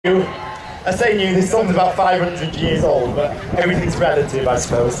I say new, this song's about 500 years old, but everything's relative, I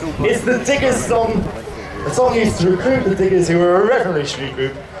suppose. It's the Diggers song. The song used to recruit the Diggers, who were a revolutionary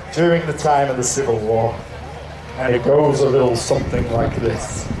group during the time of the Civil War. And it goes a little something like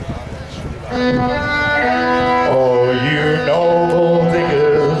this. Oh, you noble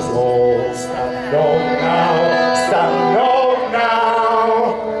diggers, all stand up now, stand up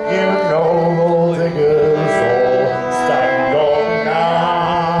now. You noble diggers, all stand up now.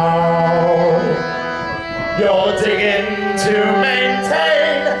 You're digging to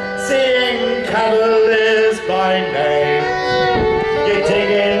maintain, seeing cavaliers by name. You're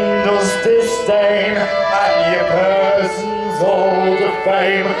digging dust disdain at your person's hold of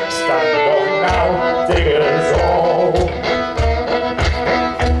fame. Stand up now, diggers all.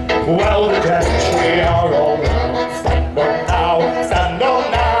 Well, the gentry are all round. Stand up now, stand up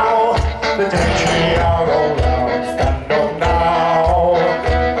now. The gentry are all round. Stand up now.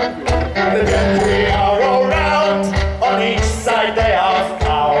 The gentry are all round. On each side they are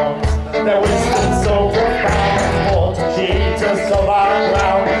found. Their wisdom so profound, for to cheat us of our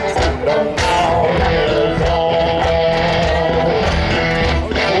ground. Stand up now, diggers all.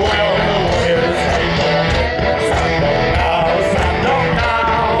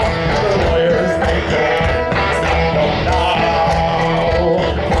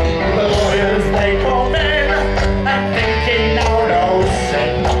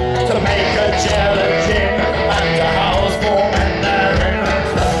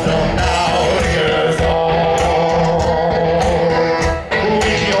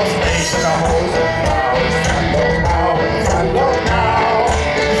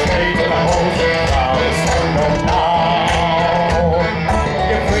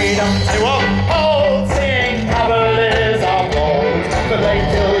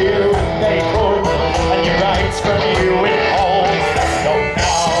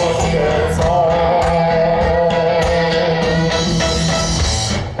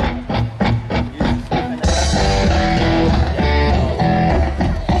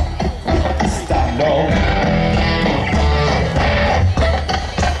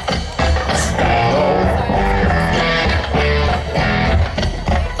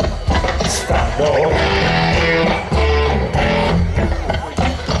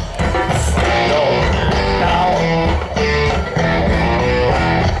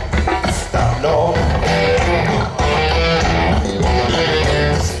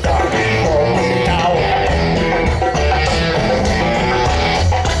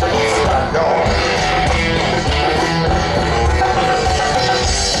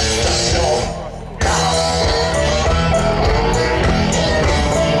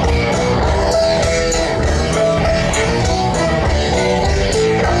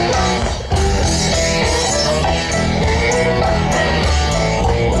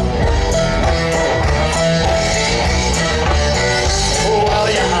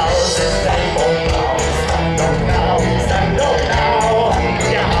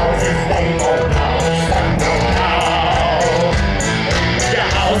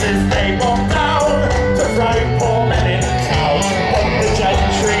 This